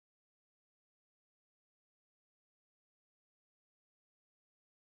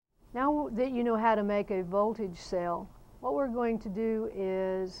Now that you know how to make a voltage cell, what we're going to do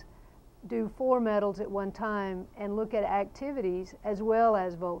is do 4 metals at one time and look at activities as well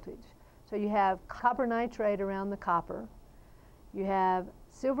as voltage. So you have copper nitrate around the copper, you have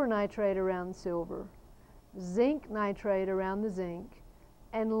silver nitrate around silver, zinc nitrate around the zinc,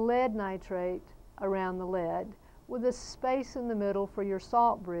 and lead nitrate around the lead, with a space in the middle for your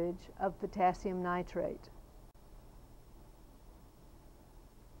salt bridge of potassium nitrate.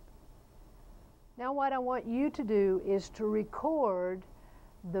 Now what I want you to do is to record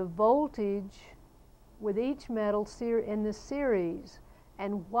the voltage with each metal in the series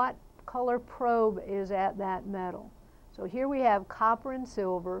and what color probe is at that metal. So here we have copper and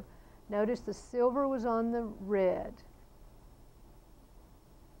silver. Notice the silver was on the red.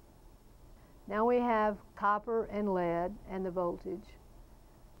 Now we have copper and lead and the voltage.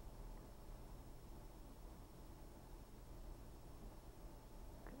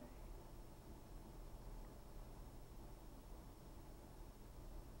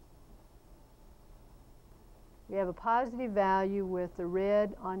 We have a positive value with the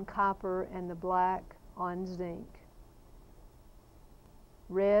red on copper and the black on zinc.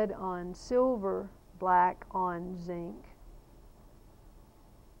 Red on silver, black on zinc.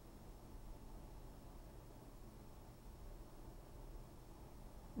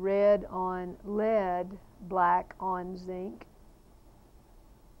 Red on lead, black on zinc.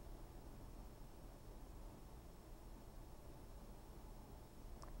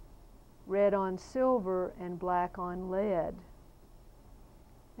 Red on silver and black on lead.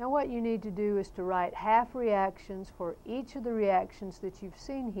 Now what you need to do is to write half reactions for each of the reactions that you've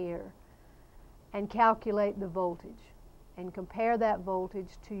seen here and calculate the voltage and compare that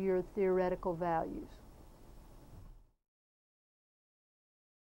voltage to your theoretical values.